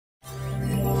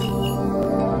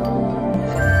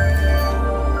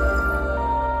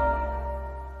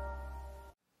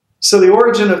So the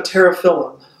origin of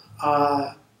Terrafilum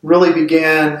really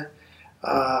began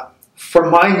from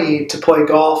my need to play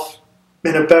golf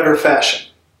in a better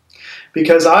fashion,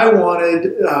 because I wanted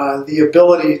the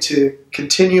ability to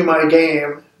continue my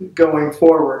game going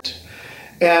forward.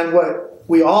 And what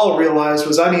we all realized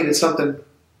was I needed something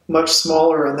much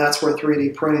smaller, and that's where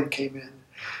 3D printing came in.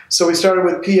 So we started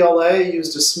with PLA,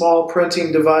 used a small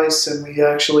printing device, and we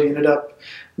actually ended up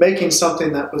making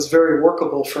something that was very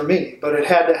workable for me, but it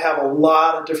had to have a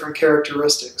lot of different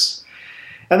characteristics.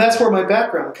 And that's where my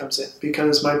background comes in,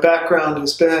 because my background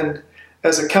has been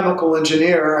as a chemical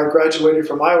engineer. I graduated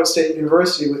from Iowa State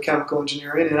University with chemical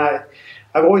engineering, and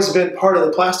I've always been part of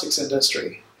the plastics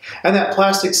industry. And that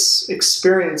plastics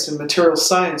experience in material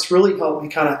science really helped me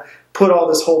kind of put all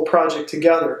this whole project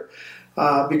together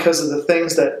because of the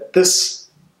things that this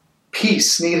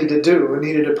piece needed to do and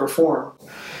needed to perform.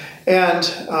 And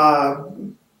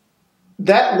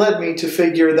that led me to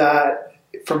figure that,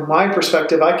 from my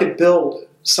perspective, I could build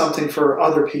something for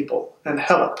other people and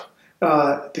help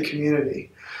the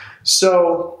community.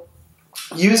 So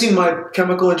using my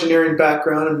chemical engineering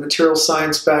background and material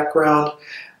science background,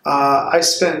 I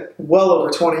spent well over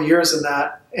 20 years in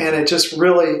that, and it just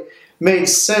really made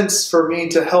sense for me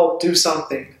to help do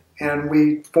something. And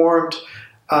we formed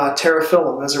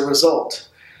Terrafilum as a result.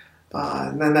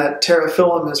 And then that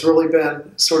Terrafilum has really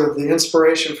been sort of the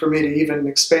inspiration for me to even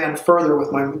expand further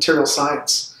with my material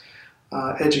science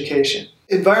education.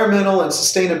 Environmental and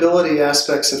sustainability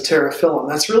aspects of Terrafilum,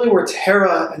 that's really where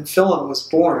Terra and Film was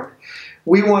born.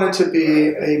 We wanted to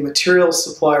be a material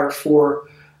supplier for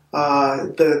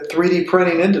the 3D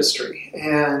printing industry,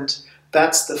 and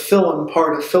that's the film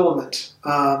part of Filament.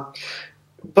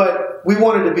 But we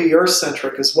wanted to be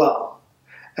Earth-centric as well.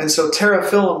 And so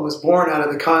Terrafilum was born out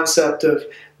of the concept of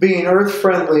being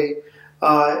earth-friendly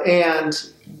and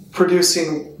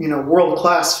producing,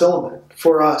 world-class filament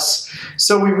for us.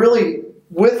 So we really,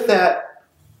 with that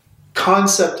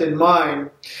concept in mind,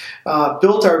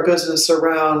 built our business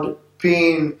around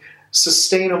being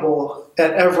sustainable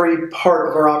at every part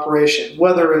of our operation,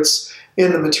 whether it's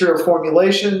in the material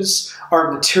formulations,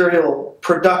 our material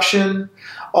production,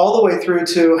 all the way through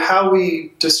to how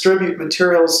we distribute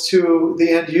materials to the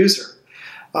end user.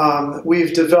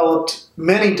 We've developed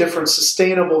many different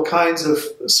sustainable kinds of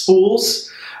spools,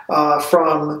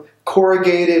 from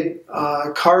corrugated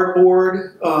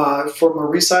cardboard from a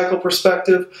recycle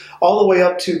perspective, all the way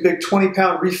up to big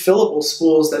 20-pound refillable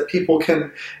spools that people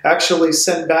can actually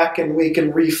send back and we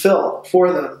can refill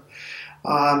for them.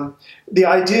 The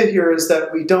idea here is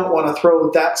that we don't want to throw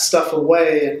that stuff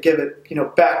away and give it,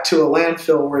 back to a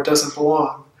landfill where it doesn't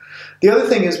belong. The other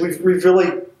thing is we've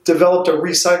really developed a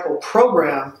recycle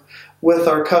program with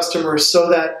our customers so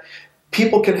that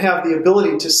people can have the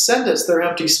ability to send us their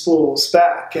empty spools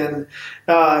back and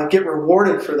get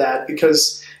rewarded for that,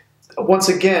 because once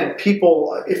again,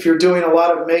 people, if you're doing a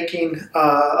lot of making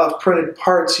of printed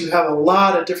parts, you have a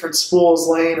lot of different spools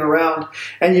laying around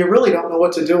and you really don't know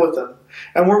what to do with them.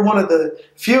 And we're one of the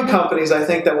few companies, I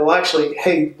think, that will actually,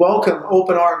 hey, welcome,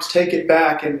 open arms, take it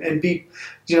back and be,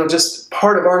 just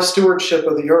part of our stewardship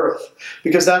of the earth,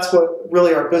 because that's what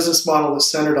really our business model is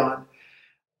centered on.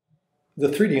 The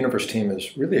 3D Universe team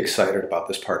is really excited about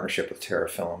this partnership with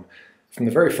Terrafilum. From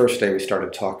the very first day we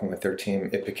started talking with their team,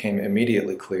 it became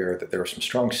immediately clear that there were some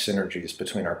strong synergies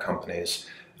between our companies,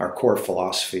 our core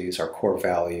philosophies, our core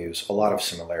values, a lot of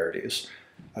similarities.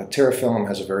 Terrafilum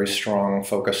has a very strong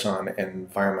focus on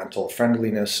environmental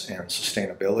friendliness and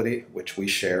sustainability, which we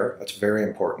share. That's very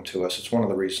important to us. It's one of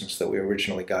the reasons that we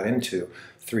originally got into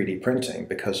 3D printing,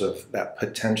 because of that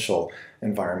potential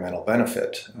environmental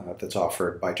benefit that's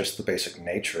offered by just the basic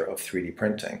nature of 3D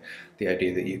printing. The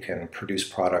idea that you can produce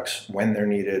products when they're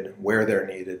needed, where they're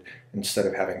needed, instead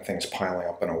of having things piling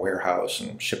up in a warehouse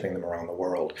and shipping them around the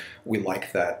world. We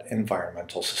like that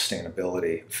environmental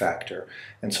sustainability factor.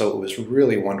 And so it was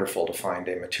really wonderful to find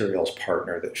a materials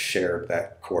partner that shared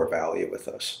that core value with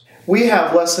us. We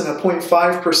have less than a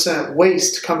 0.5%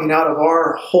 waste coming out of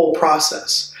our whole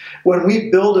process. When we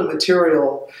build a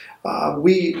material,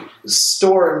 we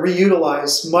store and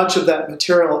reutilize much of that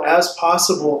material as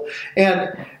possible,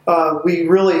 and we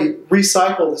really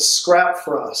recycle the scrap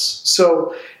for us.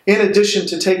 So in addition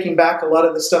to taking back a lot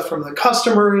of the stuff from the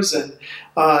customers and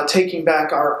taking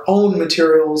back our own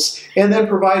materials and then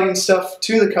providing stuff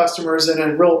to the customers in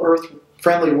a real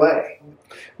earth-friendly way.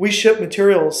 We ship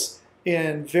materials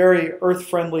in very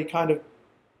earth-friendly kind of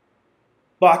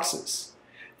boxes.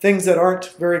 Things that aren't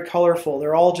very colorful.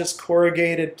 They're all just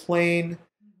corrugated, plain,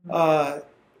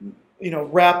 wrapping.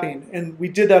 And we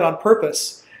did that on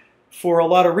purpose for a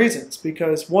lot of reasons,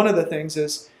 because one of the things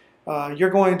is you're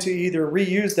going to either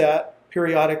reuse that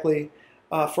periodically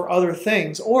for other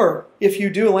things, or if you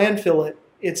do landfill it,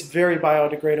 it's very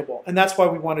biodegradable. And that's why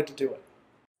we wanted to do it.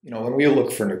 When we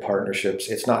look for new partnerships,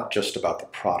 it's not just about the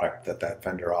product that that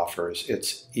vendor offers.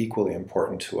 It's equally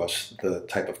important to us the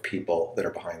type of people that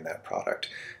are behind that product.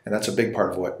 And that's a big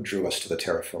part of what drew us to the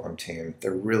Terrafilum team.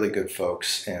 They're really good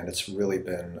folks, and it's really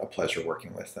been a pleasure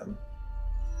working with them.